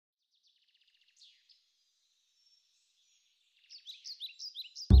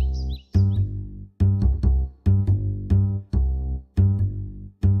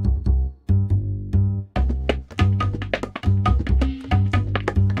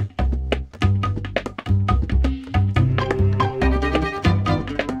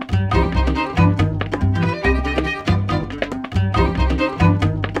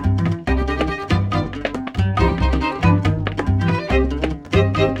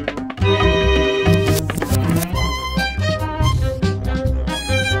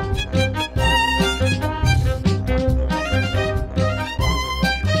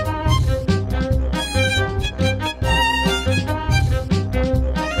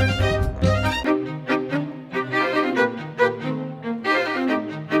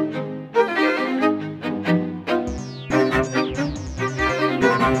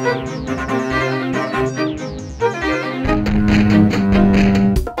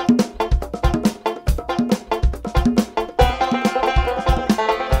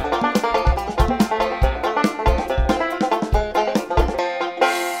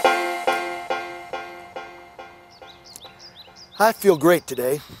I feel great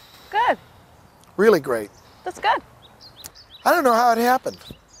today. Good. Really great. That's good. I don't know how it happened.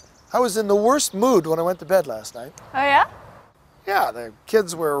 I was in the worst mood when I went to bed last night. Oh, yeah? Yeah, the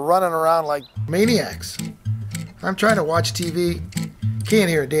kids were running around like maniacs. I'm trying to watch TV, can't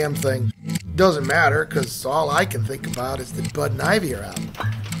hear a damn thing. Doesn't matter, because all I can think about is that Bud and Ivy are out.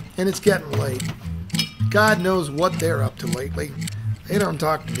 And it's getting late. God knows what they're up to lately. They don't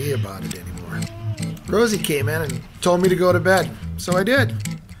talk to me about it anymore. Rosie came in and told me to go to bed, so I did.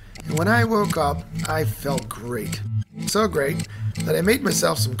 And when I woke up, I felt great. So great that I made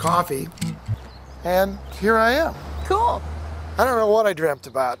myself some coffee, and here I am. Cool. I don't know what I dreamt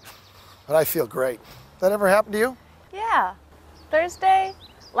about, but I feel great. That ever happened to you? Yeah.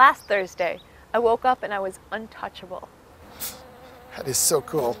 Last Thursday, I woke up and I was untouchable. That is so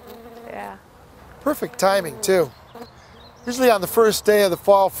cool. Yeah. Perfect timing, too. Usually on the first day of the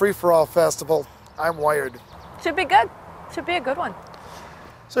Fall Free-for-All Festival, I'm wired. Should be good. Should be a good one.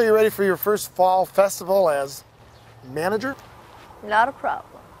 So you ready for your first fall festival as manager? Not a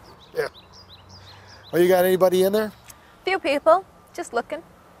problem. Yeah. Well, you got anybody in there? Few people, just looking.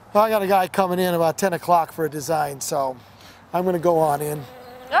 Well, I got a guy coming in about 10 o'clock for a design, so I'm going to go on in.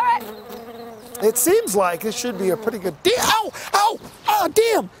 All right. It seems like this should be a pretty good deal. Ow! Ow! Oh,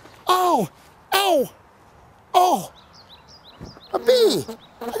 damn! Oh! Ow! Oh! A bee!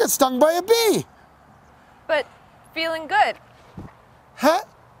 I got stung by a bee! But feeling good. Huh?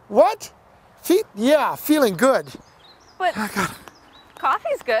 What? Yeah, feeling good. But I got...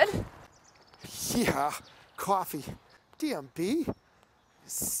 coffee's good. Yeah, coffee. Damn bee.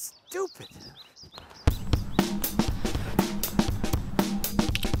 Stupid.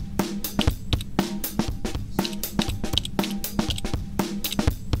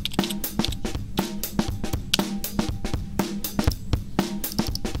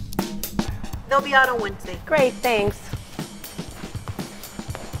 They'll be out on Wednesday. Great, thanks.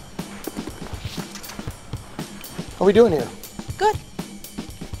 What are we doing here? Good.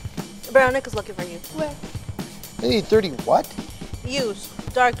 Veronica's looking for you. Where? They need 30 what? Use.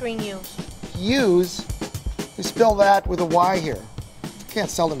 Dark green use. Use? You spell that with a Y here. Can't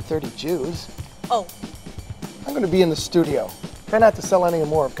sell them 30 Jews. Oh, I'm going to be in the studio. Try not to sell any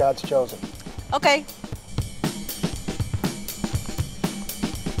more of God's chosen. okay.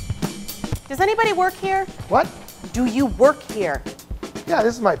 Does anybody work here? What? Do you work here? Yeah,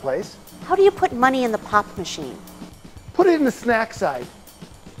 this is my place. How do you put money in the pop machine? Put it in the snack side.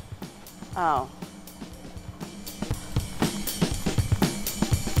 Oh.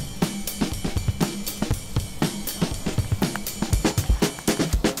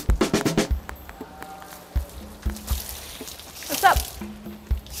 What's up?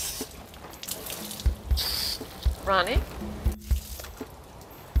 Ronnie?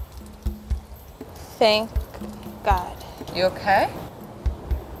 Thank God. You okay?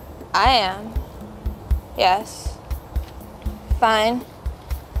 I am. Yes. Fine.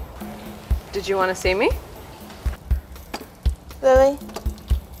 Did you want to see me? Lily,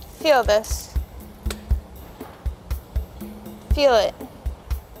 feel this. Feel it.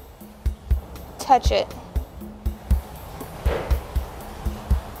 Touch it.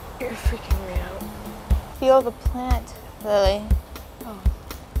 You're freaking me out. Feel the plant, Lily. Oh.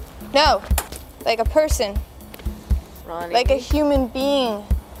 No, like a person. Ronnie. Like a human being.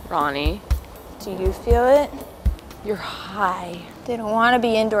 Ronnie. Do you feel it? You're high. They don't want to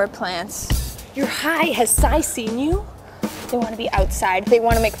be indoor plants. You're high. Has Cy seen you? They want to be outside. They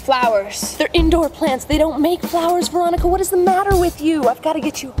want to make flowers. They're indoor plants. They don't make flowers, Veronica. What is the matter with you? I've got to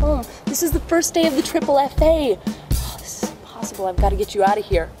get you home. This is the first day of the Triple FA. Oh, this is impossible. I've got to get you out of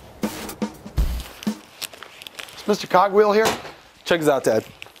here. Is Mr. Cogwheel here? Check this out, Dad.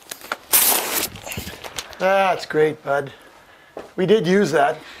 That's great, bud. We did use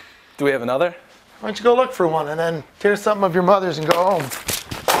that. Do we have another? Why don't you go look for one and then tear something of your mother's and go home?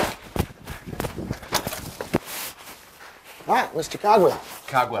 Ah, Mr. Cogwheel.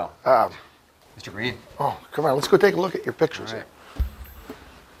 Cogwell. Mr. Green. Oh, come on, let's go take a look at your pictures. All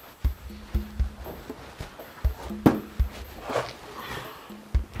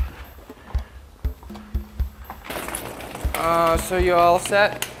right. So you all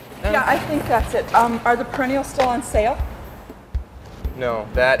set? Yeah, I think that's it. Are the perennials still on sale? No,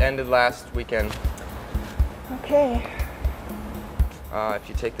 that ended last weekend. Okay. If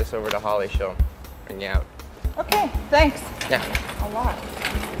you take this over to Holly, she'll bring you out. Okay, thanks. Yeah. A lot.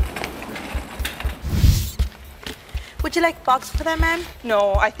 Would you like a box for that, ma'am?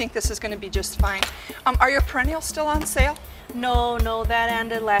 No, I think this is going to be just fine. Are your perennials still on sale? No, that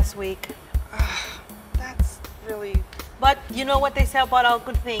ended last week. That's really... But you know what they say about all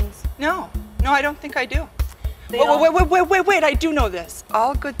good things? No, I don't think I do. Wait, I do know this.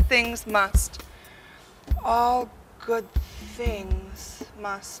 All good things must. All good things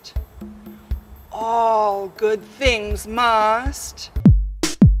must. All good things must.